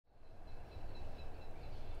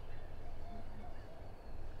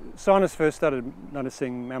Scientists first started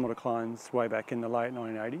noticing mammal declines way back in the late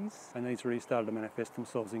 1980s, and these really started to manifest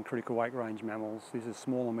themselves in critical weight range mammals. These are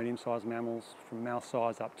small and medium-sized mammals, from mouse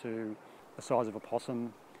size up to the size of a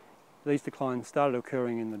possum. These declines started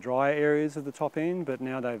occurring in the drier areas of the top end, but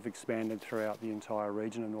now they've expanded throughout the entire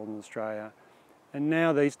region of northern Australia. And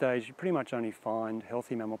now these days you pretty much only find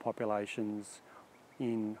healthy mammal populations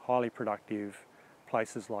in highly productive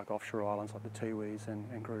places like offshore islands like the Tiwis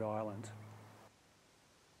and Groote Island.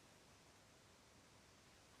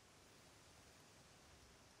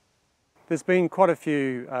 There's been quite a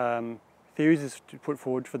few theories put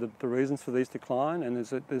forward for the reasons for these decline, and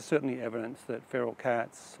there's certainly evidence that feral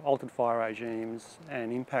cats, altered fire regimes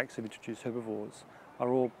and impacts of introduced herbivores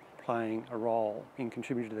are all playing a role in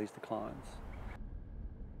contributing to these declines.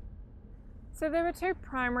 So there were two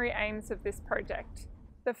primary aims of this project.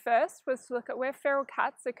 The first was to look at where feral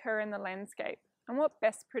cats occur in the landscape and what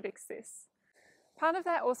best predicts this. Part of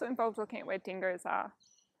that also involved looking at where dingoes are.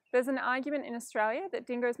 There's an argument in Australia that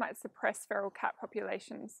dingoes might suppress feral cat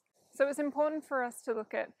populations. So it was important for us to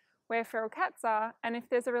look at where feral cats are and if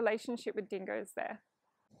there's a relationship with dingoes there.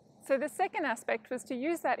 So the second aspect was to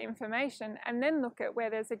use that information and then look at where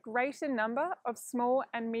there's a greater number of small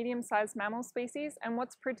and medium-sized mammal species and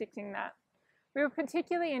what's predicting that. We were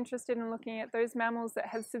particularly interested in looking at those mammals that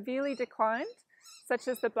have severely declined, such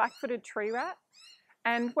as the black-footed tree rat,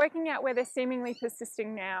 and working out where they're seemingly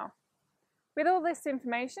persisting now. With all this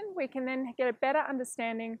information, we can then get a better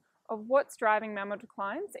understanding of what's driving mammal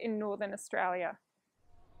declines in northern Australia.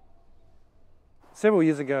 Several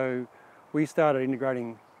years ago, we started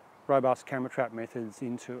integrating robust camera trap methods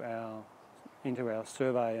into our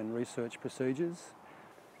survey and research procedures.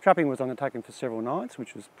 Trapping was undertaken for several nights,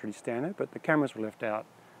 which was pretty standard, but the cameras were left out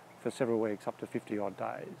for several weeks, up to 50 odd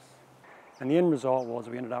days. And the end result was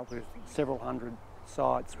we ended up with several hundred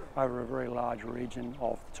sites over a very large region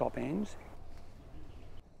of the top end.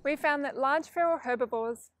 We found that large feral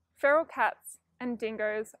herbivores, feral cats and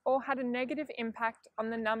dingoes all had a negative impact on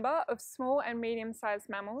the number of small and medium-sized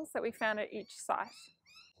mammals that we found at each site.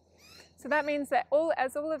 So that means that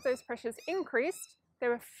as all of those pressures increased, there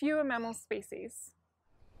were fewer mammal species.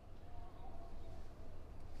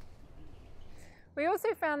 We also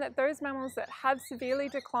found that those mammals that have severely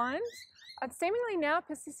declined are seemingly now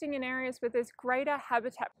persisting in areas where there's greater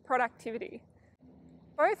habitat productivity.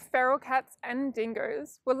 Both feral cats and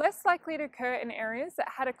dingoes were less likely to occur in areas that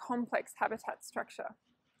had a complex habitat structure.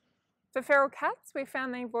 For feral cats, we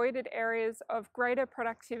found they avoided areas of greater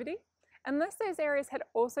productivity unless those areas had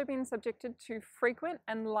also been subjected to frequent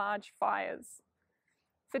and large fires.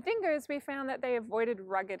 For dingoes, we found that they avoided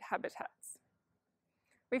rugged habitats.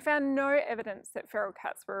 We found no evidence that feral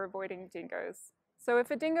cats were avoiding dingoes. So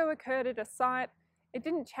if a dingo occurred at a site, it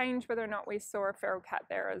didn't change whether or not we saw a feral cat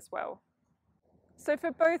there as well. So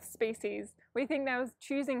for both species, we think they were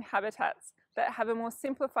choosing habitats that have a more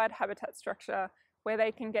simplified habitat structure where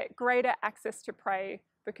they can get greater access to prey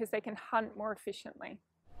because they can hunt more efficiently.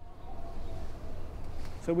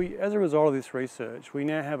 So as a result of this research, we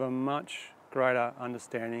now have a much greater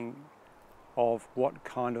understanding of what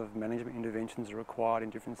kind of management interventions are required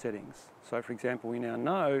in different settings. So for example, we now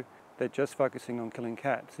know that just focusing on killing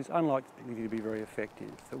cats is unlikely to be very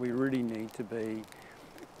effective, that we really need to be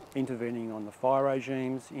intervening on the fire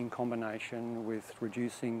regimes in combination with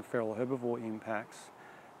reducing feral herbivore impacts,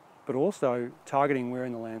 but also targeting where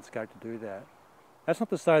in the landscape to do that. That's not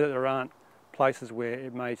to say that there aren't places where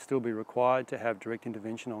it may still be required to have direct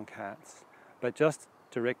intervention on cats, but just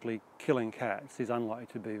directly killing cats is unlikely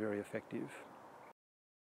to be very effective.